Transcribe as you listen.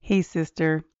Hey,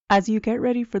 sister, as you get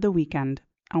ready for the weekend,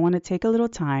 I want to take a little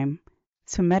time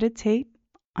to meditate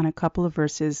on a couple of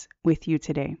verses with you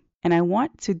today. And I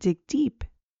want to dig deep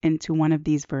into one of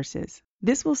these verses.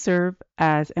 This will serve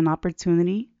as an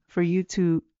opportunity for you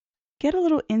to get a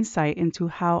little insight into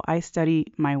how I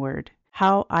study my word,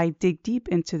 how I dig deep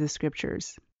into the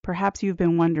scriptures. Perhaps you've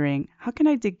been wondering, how can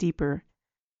I dig deeper?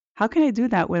 How can I do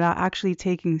that without actually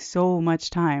taking so much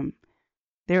time?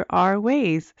 There are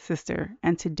ways, sister,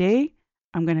 and today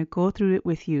I'm going to go through it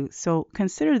with you. So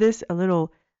consider this a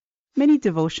little mini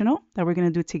devotional that we're going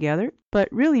to do together, but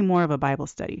really more of a Bible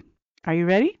study. Are you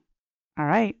ready? All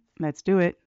right, let's do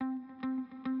it.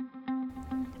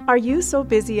 Are you so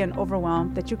busy and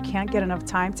overwhelmed that you can't get enough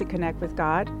time to connect with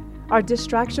God? Are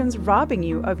distractions robbing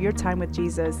you of your time with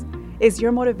Jesus? Is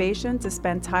your motivation to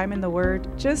spend time in the Word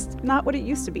just not what it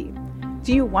used to be?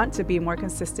 Do you want to be more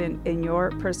consistent in your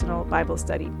personal Bible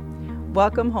study?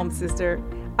 Welcome home, sister.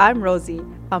 I'm Rosie,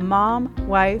 a mom,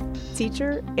 wife,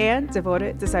 teacher, and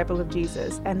devoted disciple of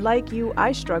Jesus. And like you,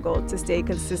 I struggled to stay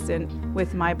consistent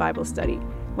with my Bible study.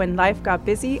 When life got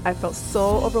busy, I felt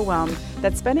so overwhelmed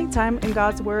that spending time in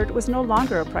God's Word was no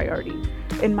longer a priority.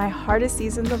 In my hardest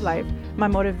seasons of life, my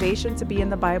motivation to be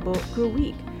in the Bible grew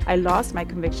weak. I lost my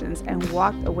convictions and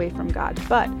walked away from God.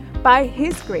 But by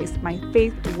His grace, my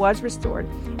faith was restored,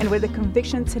 and with a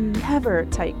conviction to never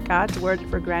take God's Word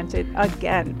for granted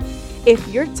again. If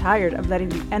you're tired of letting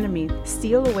the enemy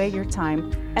steal away your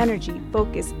time, energy,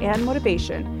 focus, and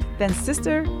motivation, then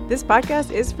sister, this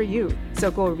podcast is for you.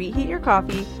 So go reheat your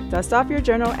coffee, dust off your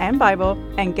journal and Bible,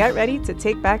 and get ready to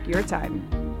take back your time.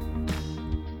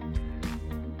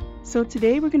 So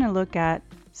today we're going to look at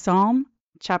Psalm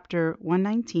chapter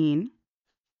 119,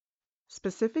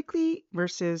 specifically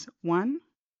verses 1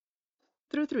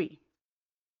 through 3.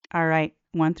 All right,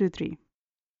 1 through 3.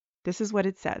 This is what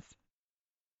it says.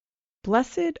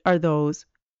 Blessed are those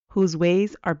whose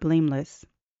ways are blameless,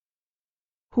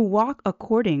 who walk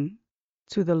according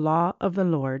to the law of the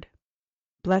Lord.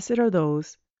 Blessed are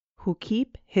those who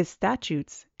keep His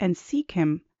statutes and seek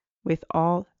Him with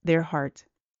all their heart.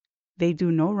 They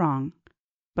do no wrong,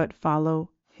 but follow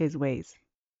His ways.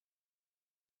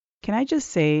 Can I just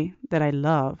say that I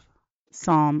love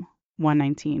Psalm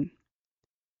 119?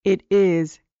 It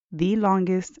is the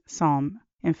longest psalm.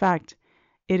 In fact,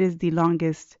 it is the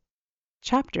longest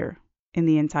chapter in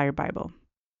the entire Bible.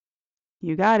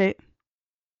 You got it.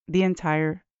 The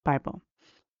entire Bible.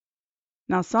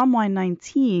 Now, Psalm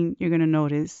 119, you're going to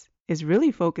notice, is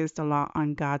really focused a lot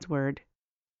on God's word.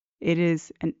 It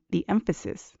is the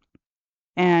emphasis.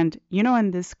 And, in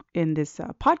this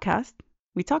podcast,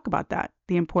 we talk about that,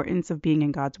 the importance of being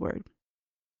in God's word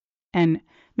and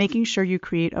making sure you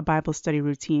create a Bible study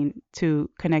routine to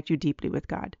connect you deeply with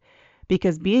God,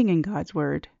 because being in God's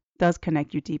word does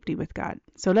connect you deeply with God.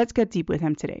 So let's get deep with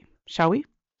Him today, shall we?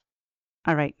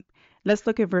 All right, let's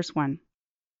look at verse 1.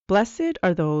 Blessed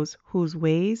are those whose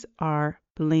ways are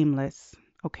blameless.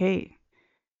 Okay,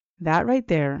 that right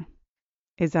there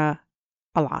is a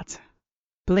lot.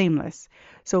 Blameless.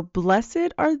 So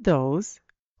blessed are those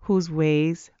whose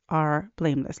ways are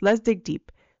blameless. Let's dig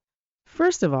deep.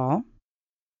 First of all,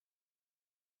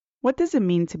 what does it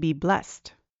mean to be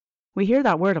blessed? We hear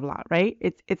that word a lot, right?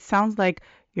 It sounds like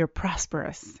you're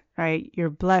prosperous, right?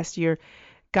 You're blessed.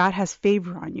 God has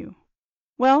favor on you.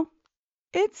 Well,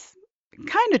 it's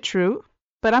kind of true,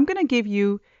 but I'm going to give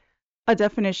you a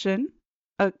definition,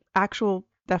 an actual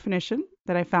definition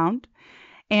that I found.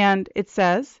 And it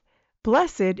says,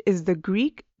 blessed is the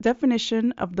Greek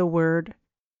definition of the word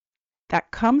that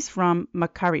comes from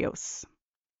Makarios.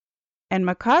 And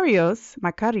Makarios,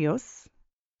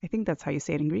 I think that's how you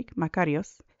say it in Greek,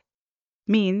 Makarios,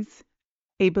 means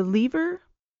a believer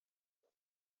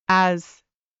as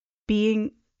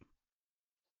being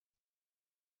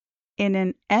in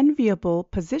an enviable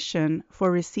position for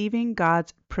receiving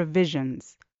God's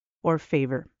provisions or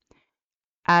favor,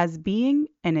 as being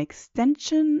an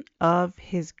extension of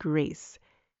His grace.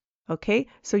 Okay,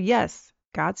 so yes,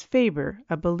 God's favor,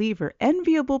 a believer,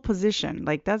 enviable position,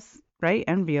 like that's right,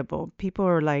 enviable. People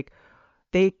are like,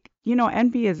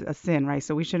 envy is a sin, right?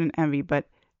 So we shouldn't envy, but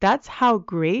that's how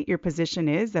great your position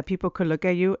is, that people could look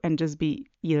at you and just be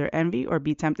either envy or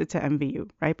be tempted to envy you,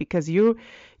 right? Because you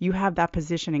have that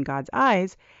position in God's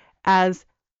eyes as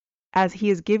He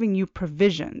is giving you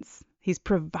provisions. He's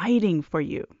providing for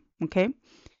you, okay?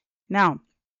 Now,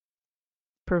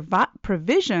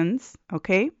 provisions,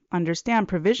 okay? Understand,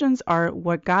 provisions are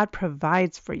what God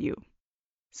provides for you.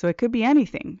 So it could be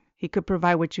anything. He could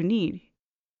provide what you need.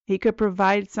 He could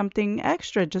provide something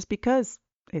extra just because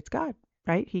it's God,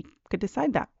 right? He could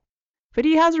decide that. But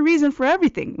he has a reason for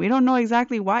everything. We don't know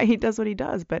exactly why he does what he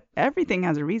does, but everything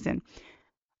has a reason.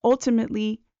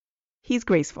 Ultimately, he's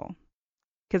graceful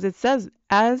because it says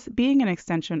as being an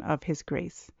extension of his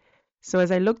grace. So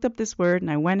as I looked up this word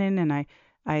and I went in and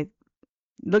I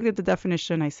looked at the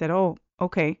definition, I said, oh,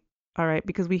 okay, all right,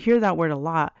 because we hear that word a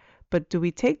lot. But do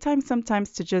we take time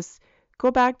sometimes to just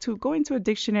go into a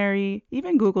dictionary,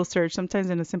 even Google search, sometimes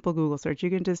in a simple Google search, you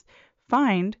can just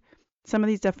find some of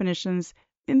these definitions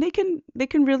and they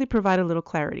can really provide a little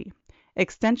clarity.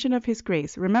 Extension of his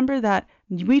grace. Remember that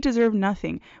we deserve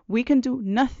nothing. We can do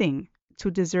nothing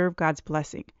to deserve God's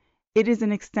blessing. It is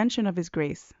an extension of his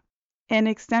grace. An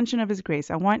extension of his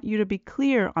grace. I want you to be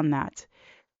clear on that.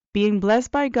 Being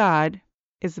blessed by God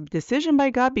is a decision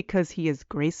by God because he is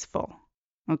graceful.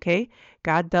 Okay?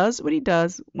 God does what he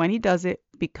does when he does it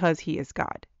because he is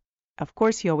God. Of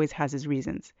course, he always has his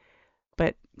reasons,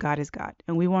 but God is God.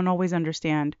 And we won't always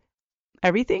understand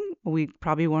everything. We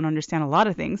probably won't understand a lot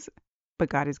of things, but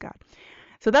God is God.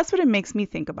 So that's what it makes me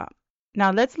think about.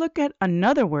 Now let's look at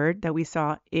another word that we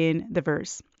saw in the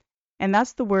verse, and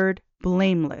that's the word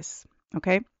blameless.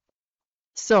 Okay?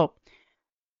 So,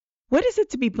 what is it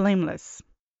to be blameless?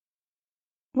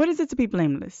 What is it to be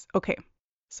blameless? Okay,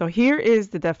 so here is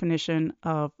the definition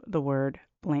of the word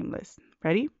blameless.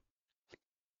 Ready?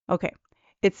 Okay,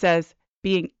 it says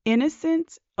being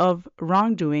innocent of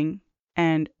wrongdoing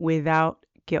and without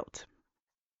guilt.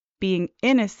 Being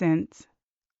innocent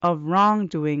of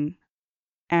wrongdoing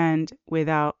and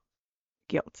without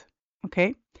guilt.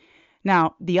 Okay,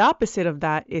 now the opposite of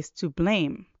that is to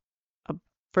blame. A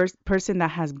first person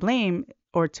that has blame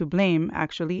or to blame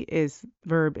actually is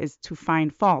verb is to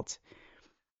find fault.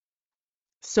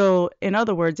 So, in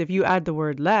other words, if you add the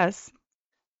word less,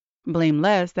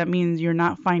 blameless, that means you're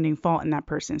not finding fault in that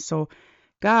person. So,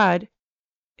 God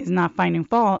is not finding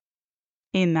fault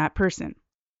in that person.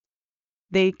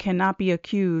 They cannot be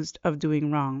accused of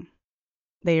doing wrong.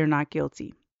 They are not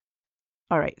guilty.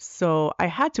 All right. So, I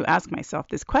had to ask myself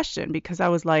this question because I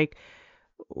was like,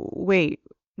 wait,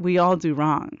 we all do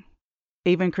wrong.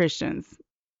 Even Christians,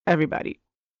 everybody,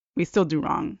 we still do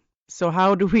wrong. So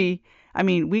how do we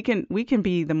can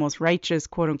be the most righteous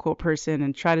quote unquote person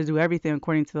and try to do everything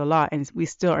according to the law and we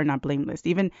still are not blameless.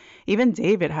 Even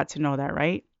David had to know that,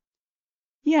 right?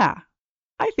 Yeah,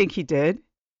 I think he did.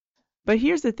 But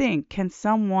here's the thing, can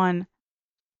someone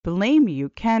blame you?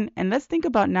 And let's think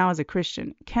about now as a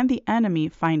Christian, can the enemy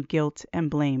find guilt and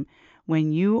blame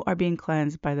when you are being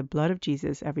cleansed by the blood of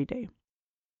Jesus every day?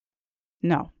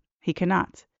 No, he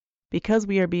cannot. Because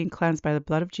we are being cleansed by the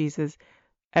blood of Jesus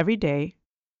every day,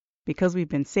 because we've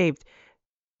been saved,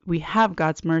 we have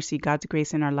God's mercy, God's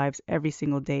grace in our lives every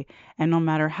single day. And no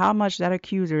matter how much that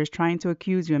accuser is trying to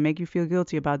accuse you and make you feel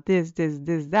guilty about this,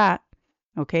 that,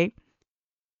 okay,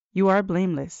 you are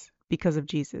blameless because of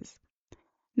Jesus.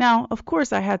 Now, of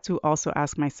course, I had to also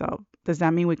ask myself, does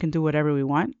that mean we can do whatever we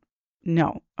want?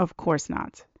 No, of course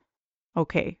not.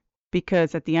 Okay,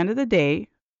 because at the end of the day,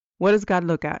 what does God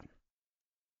look at?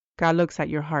 God looks at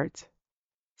your heart.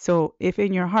 So if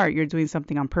in your heart you're doing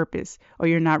something on purpose or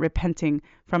you're not repenting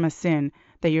from a sin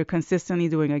that you're consistently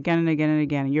doing again and again and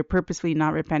again, and you're purposely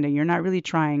not repenting, you're not really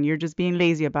trying, you're just being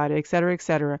lazy about it,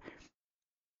 etc.,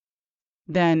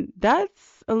 then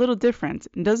that's a little different.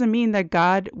 It doesn't mean that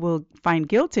God will find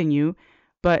guilt in you,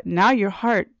 but now your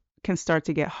heart can start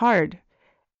to get hard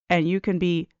and you can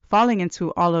be falling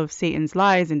into all of Satan's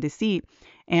lies and deceit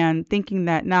and thinking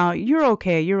that now you're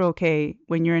okay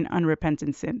when you're in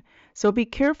unrepentant sin. So be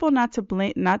careful not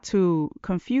to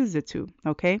confuse the two,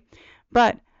 okay?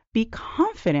 But be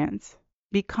confident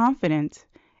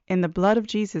in the blood of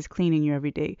Jesus cleaning you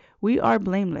every day. We are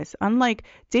blameless. Unlike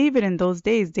David in those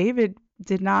days, David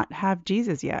did not have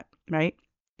Jesus yet, right?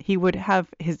 He would have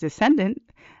his descendant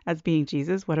as being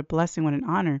Jesus. What a blessing, what an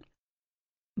honor.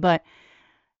 But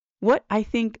what I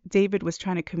think David was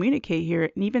trying to communicate here,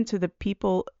 and even to the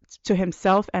people, to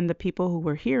himself and the people who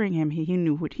were hearing him, he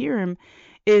knew would hear him,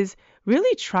 is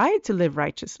really try to live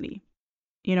righteously.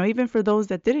 Even for those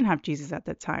that didn't have Jesus at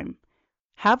that time,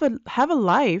 have a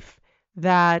life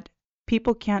that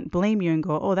people can't blame you and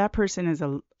go, oh, that person is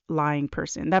a lying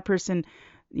person. That person,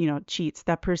 cheats.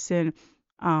 That person,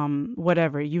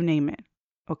 whatever, you name it.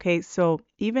 Okay, so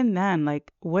even then,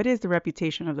 like, what is the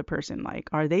reputation of the person like?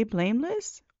 Are they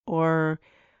blameless or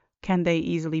can they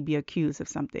easily be accused of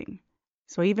something?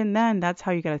 So even then, that's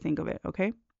how you got to think of it,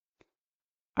 okay?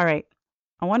 All right,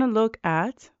 I want to look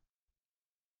at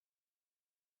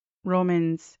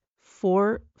Romans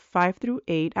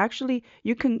 4:5-8. Actually,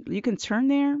 you can turn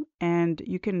there and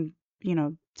you can,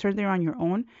 turn there on your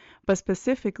own, but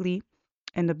specifically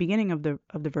in the beginning of the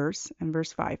verse, in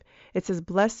verse 5. It says,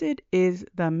 "Blessed is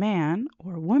the man,"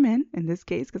 or woman in this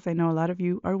case, because I know a lot of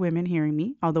you are women hearing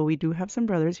me, although we do have some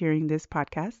brothers hearing this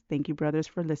podcast. Thank you, brothers,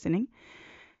 for listening.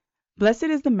 "Blessed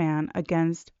is the man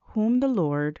against whom the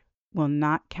Lord will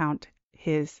not count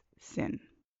his sin."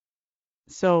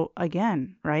 So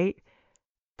again, right?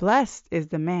 Blessed is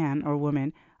the man or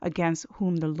woman against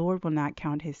whom the Lord will not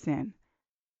count his sin.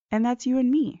 And that's you and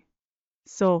me.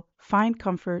 So find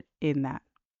comfort in that.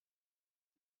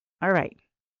 All right.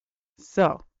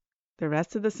 So the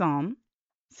rest of the psalm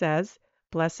says,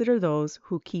 "Blessed are those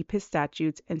who keep his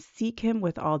statutes and seek him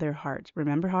with all their heart."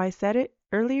 Remember how I said it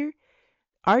earlier?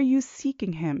 Are you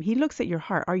seeking him? He looks at your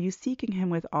heart. Are you seeking him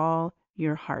with all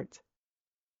your heart?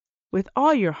 With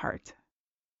all your heart.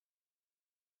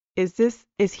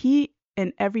 Is he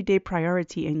an everyday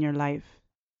priority in your life?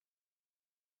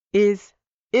 Is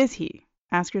he?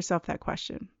 Ask yourself that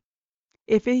question.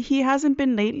 If he hasn't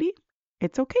been lately,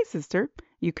 it's okay, sister.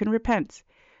 You can repent.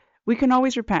 We can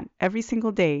always repent. Every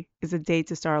single day is a day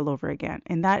to start all over again.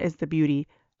 And that is the beauty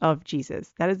of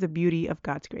Jesus. That is the beauty of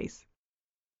God's grace.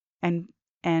 And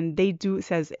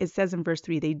it says in verse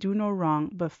 3, they do no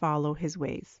wrong but follow his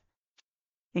ways.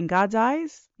 In God's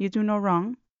eyes, you do no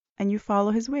wrong and you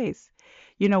follow his ways.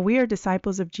 You know, we are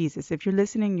disciples of Jesus. If you're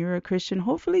listening, you're a Christian.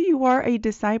 Hopefully you are a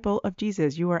disciple of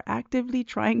Jesus. You are actively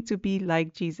trying to be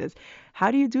like Jesus.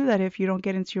 How do you do that if you don't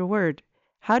get into your word?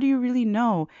 How do you really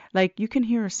know? Like, you can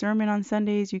hear a sermon on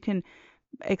Sundays, you can,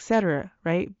 etc.,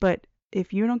 right? But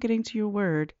if you don't get into your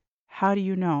word, how do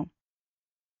you know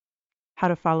how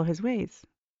to follow his ways?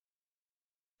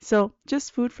 So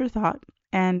just food for thought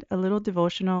and a little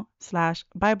devotional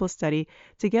 / Bible study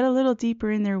to get a little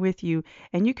deeper in there with you.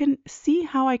 And you can see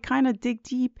how I kind of dig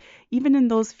deep. Even in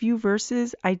those few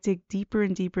verses, I dig deeper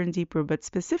and deeper and deeper. But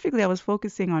specifically, I was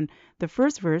focusing on the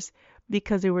first verse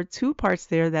because there were two parts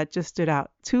there that just stood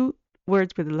out. Two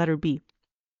words with the letter B.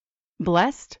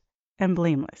 Blessed and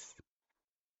blameless.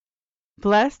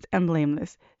 Blessed and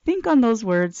blameless. Think on those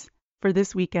words for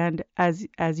this weekend as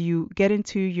you get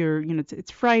into your, it's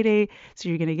Friday, so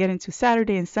you're going to get into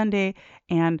Saturday and Sunday,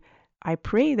 and I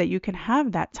pray that you can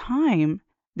have that time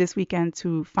this weekend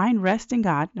to find rest in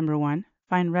God, number one,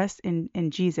 find rest in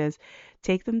Jesus.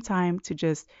 Take them time to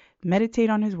just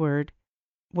meditate on his word,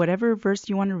 whatever verse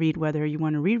you want to read, whether you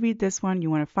want to reread this one,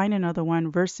 you want to find another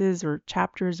one, verses or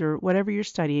chapters or whatever you're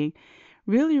studying.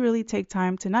 Really, really take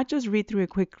time to not just read through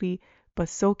it quickly, but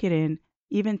soak it in.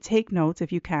 Even take notes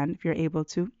if you can, if you're able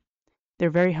to. They're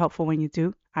very helpful when you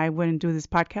do. I wouldn't do this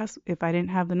podcast if I didn't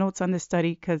have the notes on this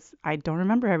study because I don't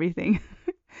remember everything,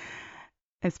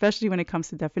 especially when it comes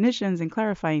to definitions and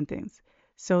clarifying things.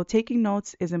 So taking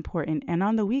notes is important. And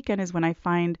on the weekend is when I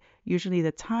find usually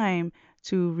the time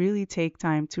to really take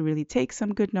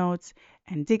some good notes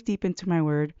and dig deep into my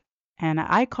word. And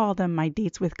I call them my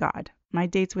dates with God. My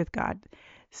dates with God.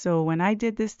 So when I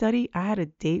did this study, I had a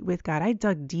date with God. I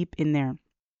dug deep in there.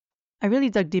 I really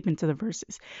dug deep into the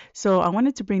verses. So I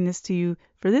wanted to bring this to you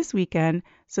for this weekend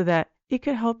so that it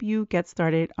could help you get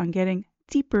started on getting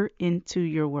deeper into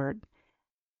your word.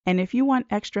 And if you want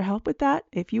extra help with that,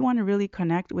 if you want to really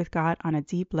connect with God on a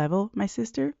deep level, my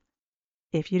sister,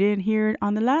 if you didn't hear it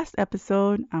on the last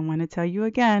episode, I want to tell you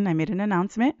again, I made an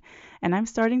announcement and I'm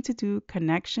starting to do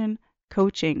connection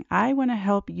coaching. I want to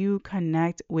help you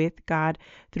connect with God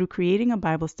through creating a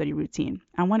Bible study routine.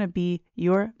 I want to be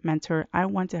your mentor. I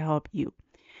want to help you.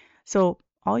 So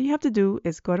all you have to do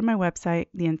is go to my website,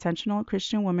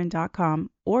 theintentionalchristianwoman.com,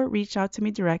 or reach out to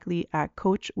me directly at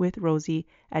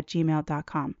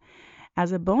coachwithrosie@gmail.com.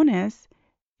 As a bonus,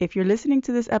 if you're listening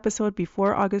to this episode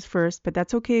before August 1st, but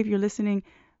that's okay if you're listening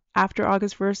after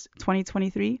August 1st,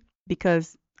 2023,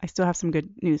 because I still have some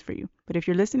good news for you. But if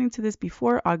you're listening to this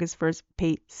before August 1st,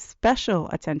 pay special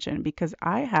attention because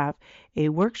I have a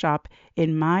workshop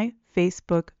in my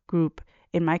Facebook group,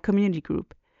 in my community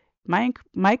group. My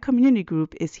community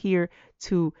group is here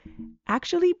to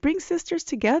actually bring sisters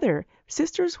together,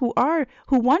 sisters who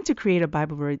want to create a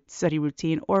Bible study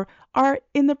routine or are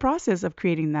in the process of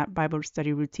creating that Bible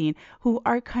study routine, who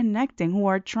are connecting, who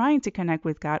are trying to connect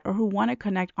with God, or who want to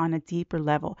connect on a deeper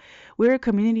level. We're a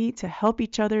community to help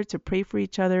each other, to pray for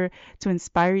each other, to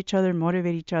inspire each other,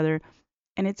 motivate each other,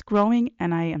 and it's growing,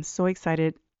 and I am so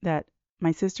excited that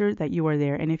my sister, that you are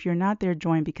there. And if you're not there,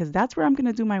 join, because that's where I'm going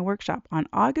to do my workshop on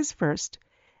August 1st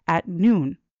at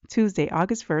noon, Tuesday,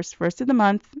 August 1st, first of the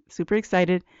month. Super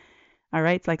excited. All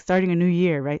right. It's like starting a new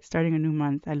year, right? Starting a new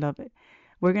month. I love it.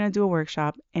 We're going to do a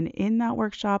workshop. And in that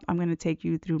workshop, I'm going to take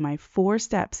you through my 4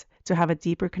 steps to have a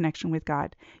deeper connection with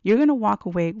God. You're going to walk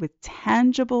away with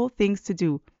tangible things to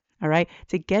do. all right,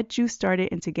 to get you started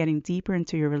into getting deeper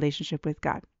into your relationship with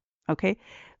God. Okay.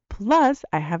 Plus,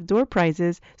 I have door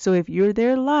prizes. So if you're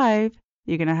there live,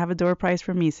 you're going to have a door prize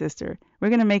from me, sister. We're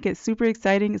going to make it super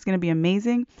exciting. It's going to be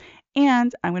amazing.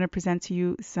 And I'm going to present to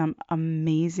you an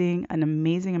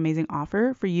amazing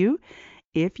offer for you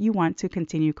if you want to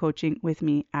continue coaching with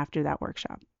me after that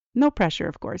workshop. No pressure,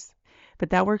 of course, but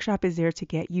that workshop is there to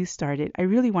get you started. I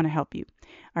really want to help you.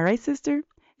 All right, sister,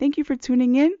 thank you for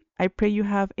tuning in. I pray you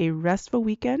have a restful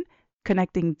weekend,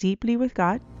 connecting deeply with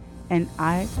God, and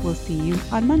I will see you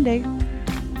on Monday.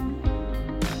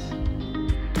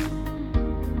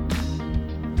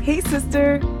 Hey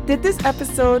sister, did this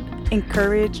episode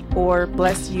encourage or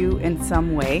bless you in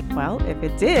some way? Well, if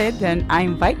it did, then I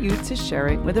invite you to share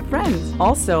it with a friend.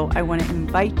 Also, I want to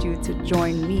invite you to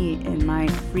join me in my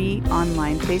free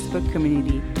online Facebook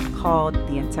community called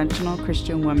The Intentional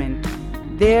Christian Woman.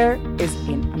 There is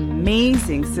an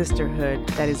amazing sisterhood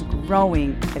that is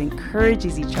growing, that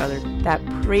encourages each other, that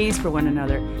prays for one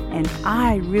another, and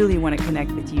I really want to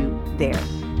connect with you there.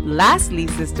 Lastly,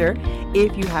 sister,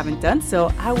 if you haven't done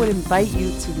so, I would invite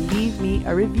you to leave me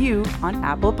a review on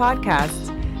Apple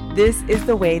Podcasts. This is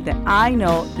the way that I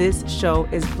know this show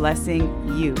is blessing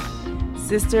you.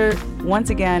 Sister,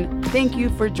 once again, thank you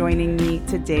for joining me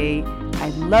today. I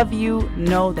love you.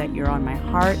 Know that you're on my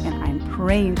heart and I'm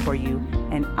praying for you.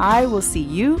 And I will see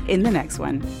you in the next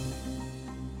one.